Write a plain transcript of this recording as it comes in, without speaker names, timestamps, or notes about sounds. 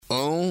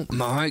Oh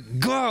my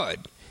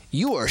God.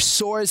 You are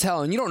sore as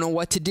hell and you don't know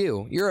what to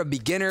do. You're a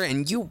beginner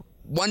and you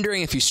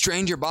wondering if you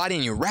strained your body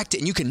and you wrecked it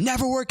and you can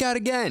never work out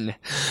again.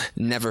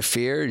 Never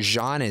fear,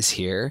 Jean is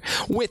here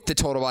with the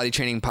Total Body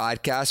Training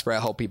Podcast, where I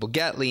help people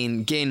get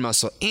lean, gain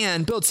muscle,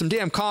 and build some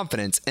damn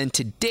confidence. And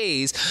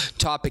today's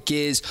topic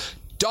is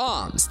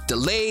DOMS,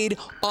 delayed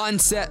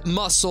onset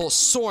muscle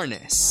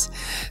soreness.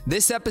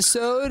 This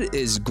episode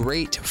is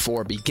great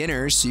for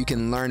beginners, so you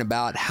can learn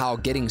about how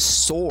getting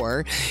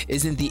sore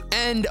isn't the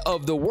end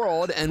of the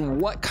world and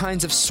what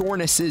kinds of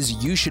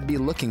sorenesses you should be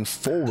looking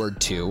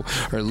forward to,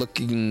 or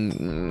looking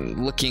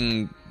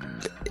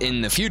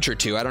in the future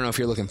to. I don't know if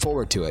you're looking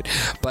forward to it,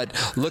 but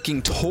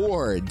looking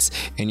towards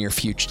in your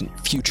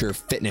future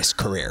fitness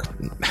career.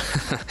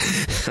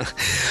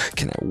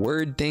 Can I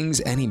word things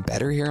any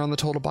better here on the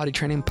Total Body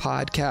Training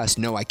Podcast?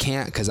 No, I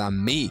can't, because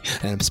I'm me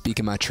and I'm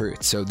speaking my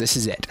truth. So this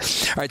is it.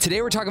 All right,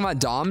 today we're talking about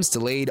DOMS,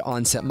 delayed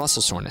onset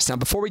muscle soreness. Now,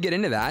 before we get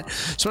into that, I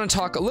just want to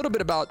talk a little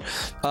bit about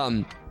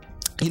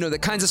the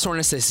kinds of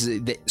sorenesses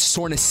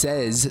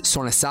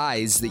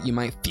that you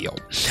might feel.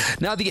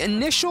 Now, the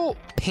initial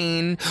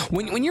pain,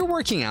 when you're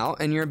working out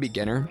and you're a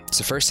beginner, it's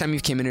the first time you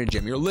came into a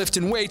gym, you're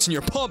lifting weights and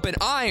you're pumping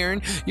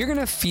iron, you're going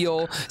to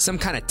feel some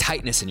kind of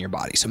tightness in your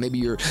body. So maybe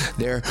you're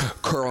there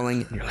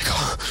curling and you're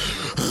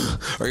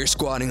like, or you're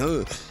squatting,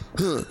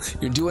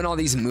 you're doing all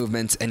these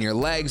movements and your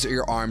legs or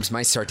your arms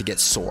might start to get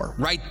sore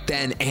right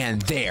then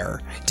and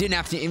there.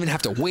 Didn't even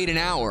have to wait an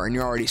hour and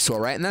you're already sore,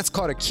 right? And that's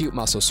called acute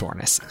muscle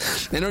soreness.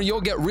 And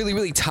you'll get really,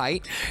 really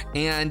tight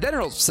and then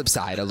it'll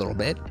subside a little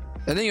bit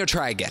and then you'll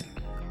try again.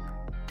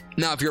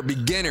 Now, if you're a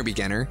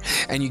beginner,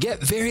 and you get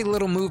very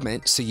little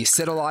movement, so you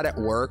sit a lot at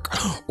work,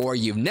 or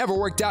you've never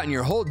worked out in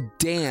your whole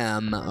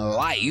damn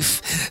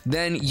life,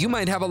 then you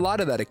might have a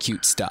lot of that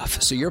acute stuff.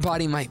 So your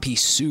body might be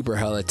super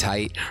hella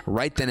tight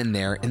right then and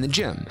there in the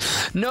gym.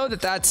 Know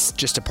that that's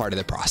just a part of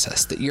the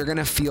process, that you're going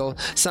to feel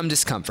some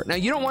discomfort. Now,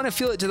 you don't want to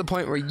feel it to the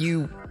point where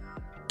you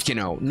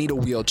need a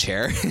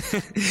wheelchair.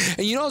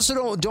 And you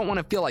also don't want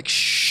to feel like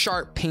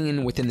sharp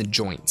pain within the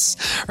joints,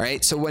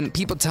 right? So when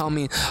people tell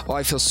me, oh,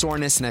 I feel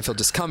soreness and I feel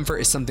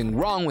discomfort, is something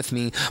wrong with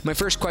me? My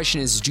first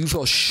question is, do you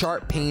feel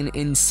sharp pain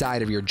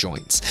inside of your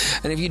joints?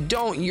 And if you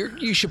don't,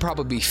 you should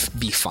probably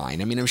be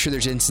fine. I mean, I'm sure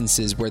there's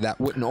instances where that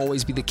wouldn't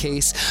always be the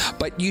case,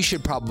 but you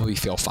should probably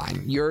feel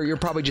fine. You're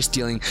probably just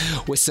dealing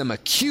with some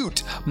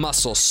acute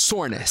muscle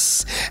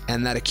soreness,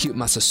 and that acute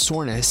muscle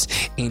soreness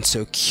ain't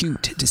so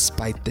cute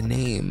despite the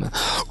name.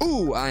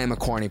 Ooh, I am a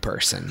corny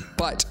person.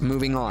 But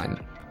moving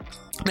on.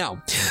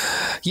 Now,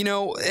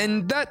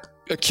 and that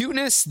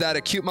acuteness, that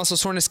acute muscle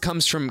soreness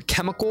comes from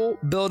chemical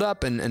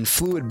buildup and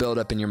fluid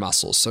buildup in your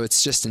muscles. So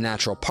it's just a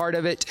natural part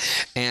of it.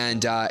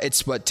 And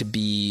it's what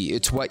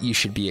you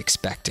should be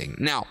expecting.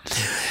 Now,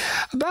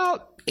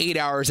 about 8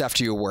 hours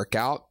after your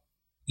workout,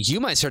 you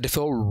might start to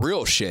feel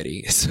real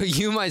shitty. So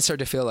you might start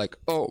to feel like,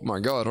 oh my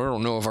God, I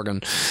don't know if I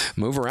can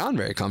move around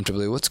very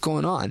comfortably. What's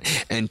going on?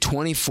 And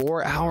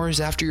 24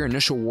 hours after your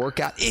initial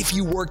workout, if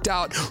you worked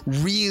out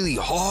really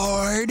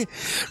hard,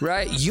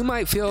 right, you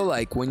might feel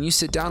like when you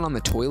sit down on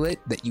the toilet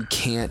that you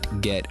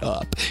can't get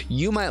up.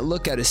 You might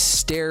look at a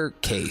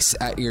staircase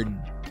at your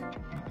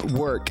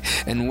work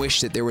and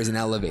wish that there was an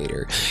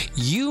elevator.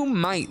 You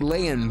might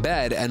lay in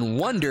bed and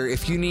wonder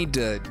if you need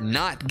to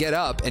not get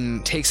up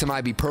and take some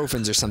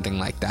ibuprofens or something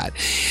like that.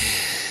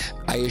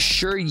 I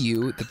assure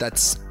you that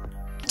that's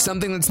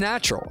something that's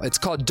natural. It's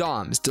called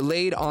DOMS,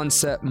 delayed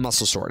onset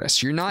muscle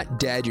soreness. You're not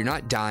dead. You're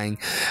not dying.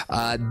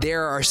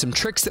 There are some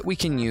tricks that we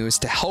can use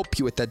to help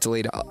you with that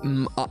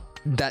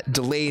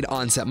delayed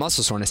onset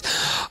muscle soreness.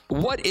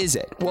 What is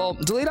it? Well,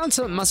 delayed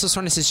onset muscle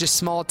soreness is just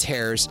small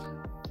tears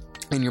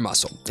in your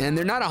muscle, and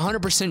they're not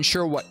 100%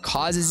 sure what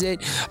causes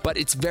it, but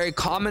it's very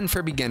common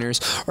for beginners,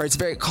 or it's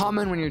very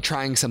common when you're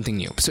trying something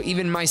new. So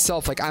even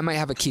myself, like I might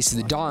have a case of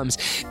the DOMS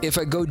if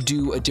I go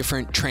do a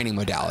different training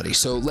modality.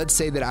 So let's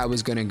say that I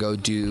was going to go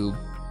do,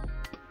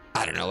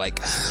 I don't know, like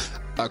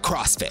a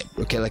CrossFit,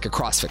 okay, like a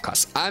CrossFit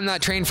class. I'm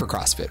not trained for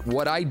CrossFit.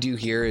 What I do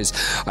here is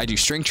I do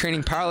strength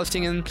training,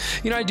 powerlifting,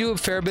 and I do a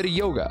fair bit of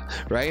yoga,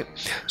 right?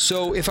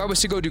 So if I was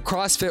to go do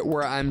CrossFit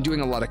where I'm doing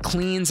a lot of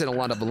cleans and a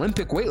lot of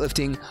Olympic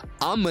weightlifting,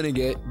 I'm gonna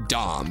get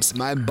DOMS.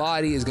 My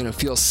body is gonna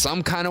feel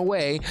some kind of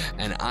way,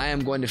 and I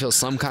am going to feel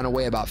some kind of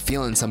way about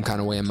feeling some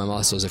kind of way in my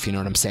muscles, if you know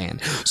what I'm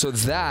saying. So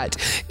that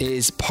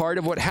is part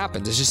of what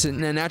happens. It's just a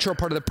natural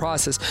part of the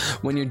process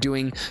when you're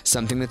doing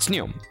something that's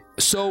new.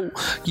 So,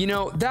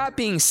 that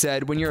being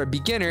said, when you're a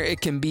beginner,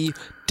 it can be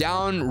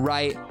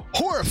downright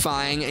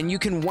horrifying, and you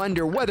can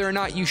wonder whether or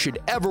not you should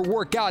ever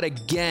work out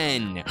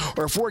again,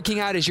 or if working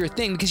out is your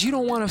thing, because you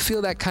don't want to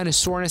feel that kind of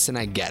soreness, and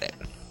I get it.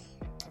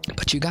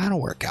 But you gotta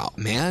work out,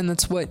 man.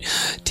 That's what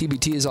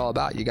TBT is all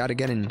about. You gotta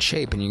get in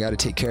shape and you gotta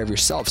take care of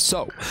yourself.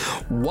 So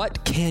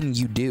what can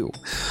you do?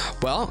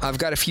 Well, I've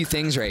got a few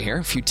things right here,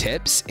 a few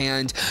tips,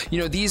 and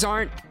these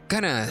aren't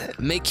gonna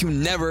make you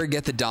never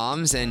get the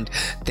DOMS and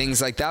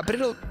things like that, but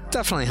it'll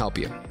definitely help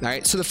you. All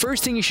right. So the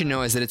first thing you should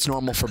know is that it's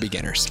normal for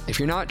beginners. If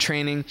you're not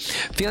training,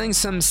 feeling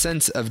some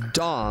sense of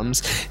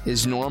DOMS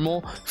is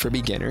normal for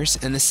beginners.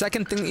 And the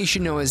second thing that you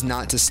should know is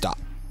not to stop.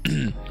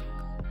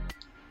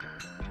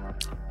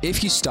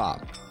 If you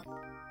stop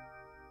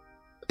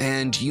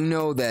and you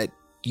know that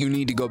you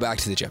need to go back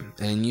to the gym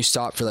and you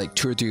stop for like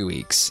 2 or 3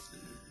 weeks,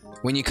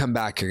 when you come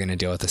back, you're going to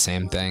deal with the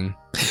same thing.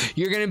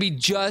 You're going to be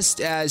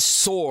just as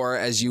sore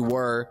as you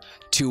were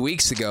 2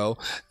 weeks ago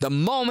the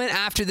moment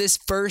after this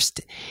first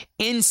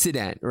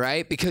incident,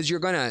 right? Because you're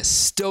going to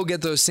still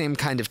get those same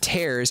kind of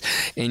tears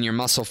in your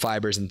muscle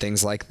fibers and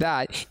things like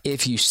that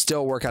if you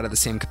still work out at the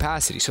same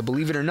capacity. So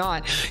believe it or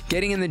not,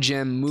 getting in the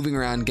gym, moving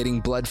around, getting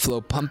blood flow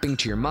pumping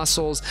to your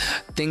muscles,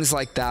 things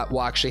like that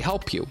will actually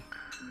help you.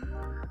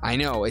 I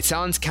know, it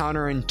sounds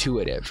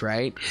counterintuitive,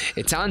 right?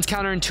 It sounds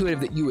counterintuitive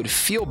that you would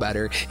feel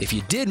better if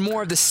you did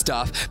more of the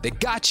stuff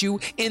that got you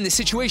in the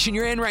situation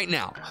you're in right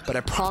now. But I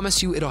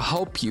promise you it'll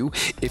help you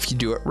if you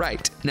do it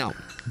right. Now,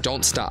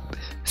 don't stop.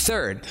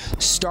 Third,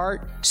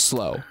 start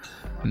slow.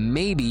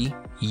 Maybe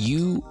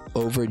you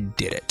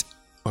overdid it.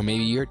 Or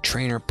maybe your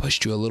trainer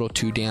pushed you a little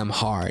too damn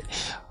hard.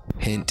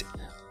 Hint,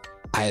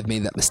 I have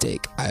made that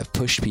mistake. I have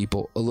pushed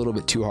people a little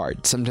bit too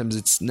hard. Sometimes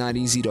it's not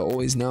easy to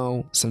always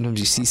know. Sometimes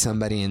you see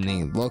somebody and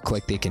they look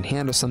like they can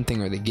handle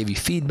something, or they give you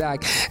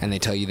feedback and they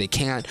tell you they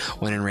can't,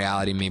 when in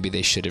reality, maybe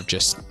they should have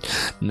just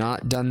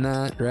not done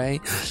that,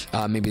 right?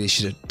 Maybe they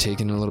should have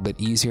taken it a little bit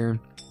easier.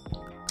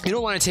 You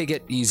don't want to take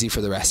it easy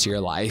for the rest of your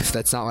life.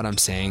 That's not what I'm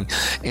saying.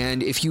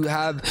 And if you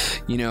have,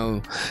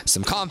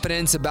 some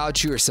confidence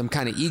about you or some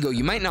kind of ego,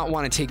 you might not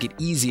want to take it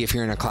easy if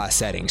you're in a class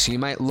setting. So you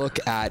might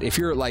look at, if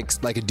you're like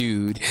a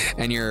dude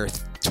and you're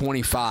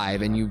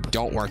 25 and you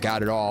don't work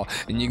out at all,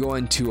 and you go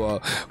into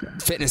a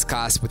fitness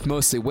class with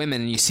mostly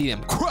women and you see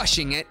them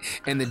crushing it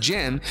in the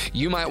gym,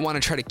 you might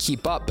want to try to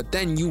keep up, but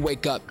then you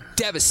wake up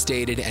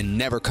devastated and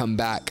never come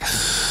back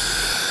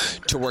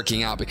to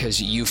working out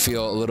because you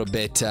feel a little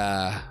bit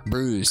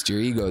bruised, your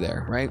ego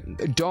there, right?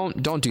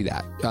 Don't do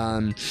that.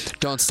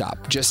 Don't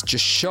stop. Just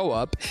show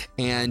up.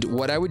 And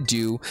what I would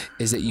do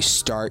is that you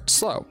start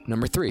slow.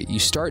 Number 3, you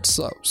start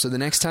slow. So the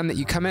next time that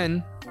you come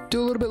in,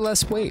 do a little bit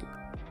less weight.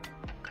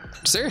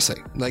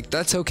 Seriously,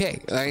 that's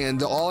okay. And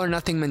the all or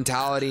nothing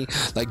mentality,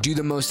 do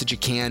the most that you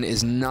can,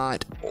 is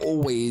not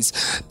always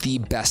the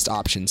best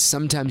option.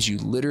 Sometimes you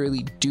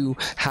literally do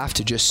have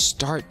to just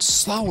start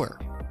slower.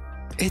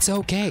 It's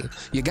okay.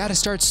 You got to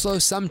start slow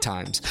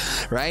sometimes,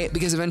 right?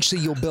 Because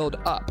eventually you'll build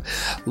up.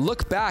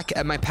 Look back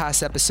at my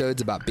past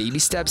episodes about baby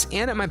steps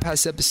and at my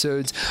past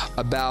episodes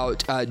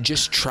about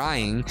just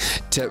trying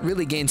to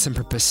really gain some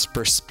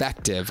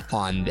perspective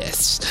on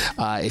this.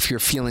 If you're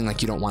feeling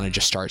like you don't want to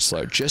just start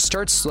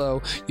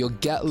slow. You'll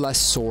get less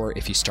sore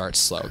if you start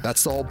slow.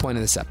 That's the whole point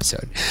of this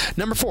episode.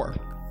 Number 4.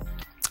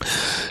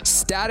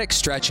 Static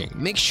stretching.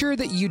 Make sure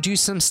that you do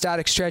some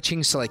static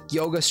stretching. So like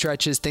yoga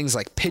stretches, things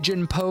like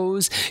pigeon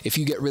pose, if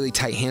you get really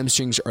tight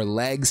hamstrings or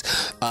legs,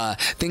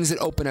 things that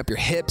open up your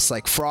hips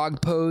like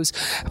frog pose.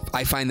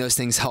 I find those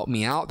things help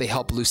me out. They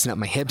help loosen up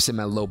my hips and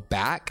my low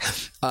back.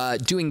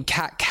 Doing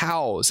cat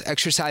cows,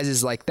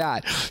 exercises like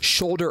that.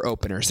 Shoulder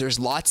openers. There's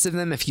lots of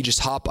them. If you just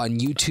hop on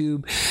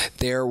YouTube,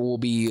 there will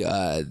be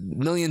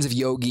millions of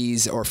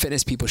yogis or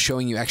fitness people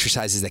showing you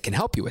exercises that can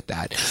help you with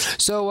that.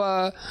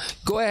 So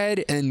go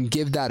ahead and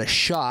give that a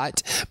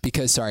shot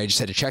because, sorry, I just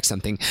had to check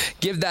something.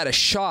 Give that a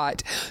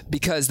shot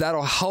because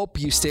that'll help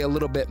you stay a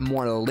little bit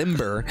more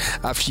limber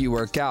after you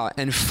work out.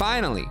 And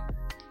finally,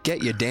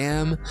 get your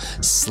damn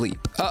sleep.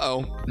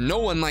 No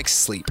one likes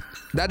sleep.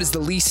 That is the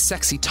least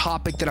sexy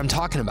topic that I'm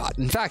talking about.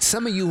 In fact,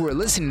 some of you who are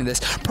listening to this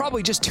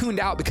probably just tuned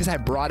out because I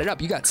brought it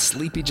up. You got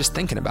sleepy just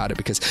thinking about it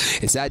because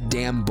it's that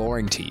damn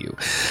boring to you.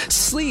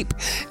 Sleep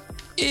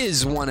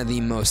is one of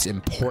the most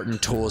important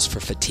tools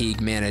for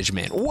fatigue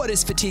management. What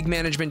is fatigue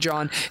management,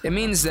 John? It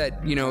means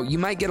that, you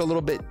might get a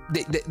little bit,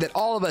 that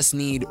all of us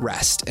need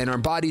rest and our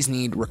bodies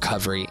need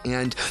recovery.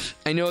 And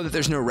I know that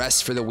there's no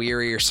rest for the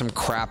weary or some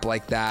crap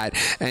like that.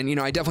 And,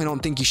 I definitely don't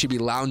think you should be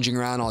lounging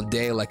around all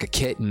day like a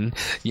kitten,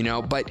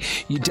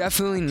 but you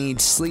definitely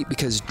need sleep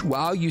because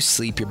while you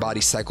sleep, your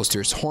body cycles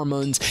through its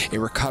hormones, it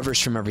recovers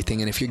from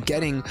everything. And if you're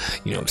getting,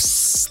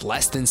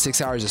 less than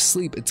 6 hours of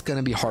sleep, it's going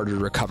to be harder to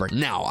recover.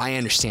 Now, I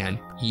understand.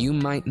 You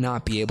might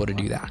not be able to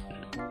do that.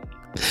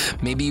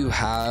 Maybe you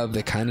have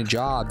the kind of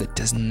job that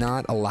does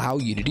not allow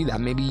you to do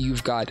that. Maybe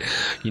you've got,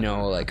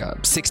 like a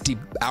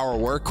 60-hour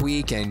work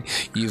week and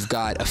you've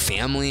got a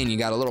family and you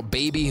got a little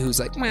baby who's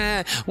like,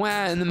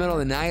 wah, in the middle of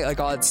the night, like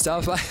all that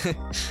stuff.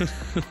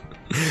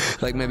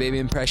 Like my baby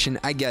impression.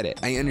 I get it.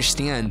 I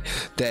understand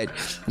that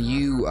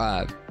you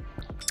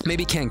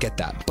maybe can't get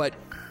that, but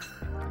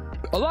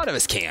a lot of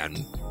us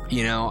can.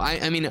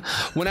 I mean,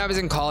 when I was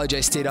in college, I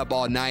stayed up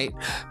all night,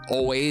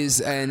 always,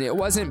 and it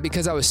wasn't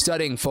because I was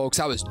studying, folks.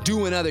 I was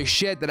doing other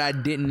shit that I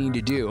didn't need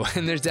to do,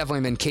 and there's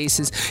definitely been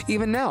cases,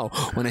 even now,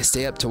 when I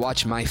stay up to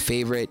watch my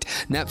favorite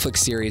Netflix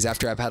series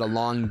after I've had a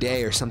long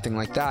day or something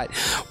like that.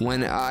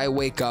 When I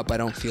wake up, I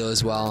don't feel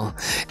as well,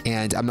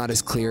 and I'm not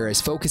as clear,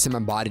 as focused, and my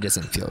body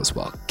doesn't feel as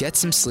well. Get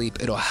some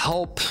sleep. It'll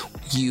help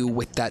you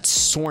with that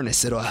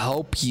soreness. It'll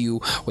help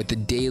you with the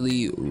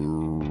daily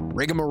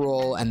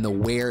rigmarole and the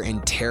wear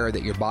and tear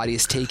that your body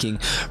is taking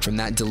from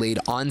that delayed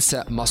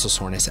onset muscle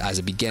soreness as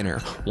a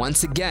beginner.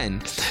 Once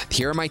again,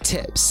 here are my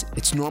tips.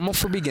 It's normal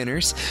for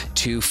beginners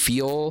to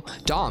feel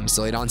DOMS,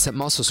 delayed onset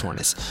muscle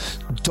soreness.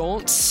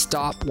 Don't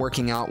stop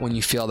working out when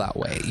you feel that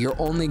way. You're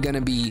only going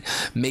to be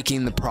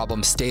making the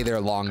problem stay there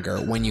longer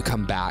when you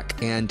come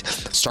back. And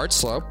start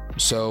slow.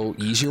 So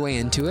ease your way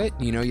into it.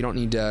 You don't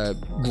need to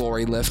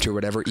glory lift or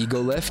whatever, ego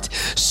lift.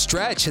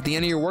 Stretch at the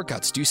end of your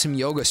workouts. Do some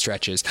yoga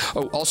stretches.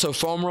 Oh, also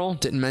foam roll.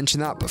 Didn't mention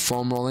that, but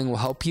foam rolling will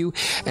help you.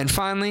 And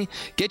finally,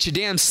 get your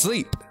damn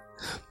sleep.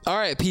 All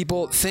right,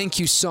 people, thank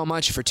you so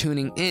much for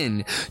tuning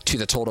in to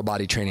the Total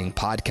Body Training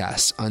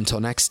Podcast. Until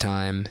next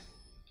time,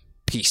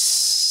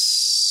 peace.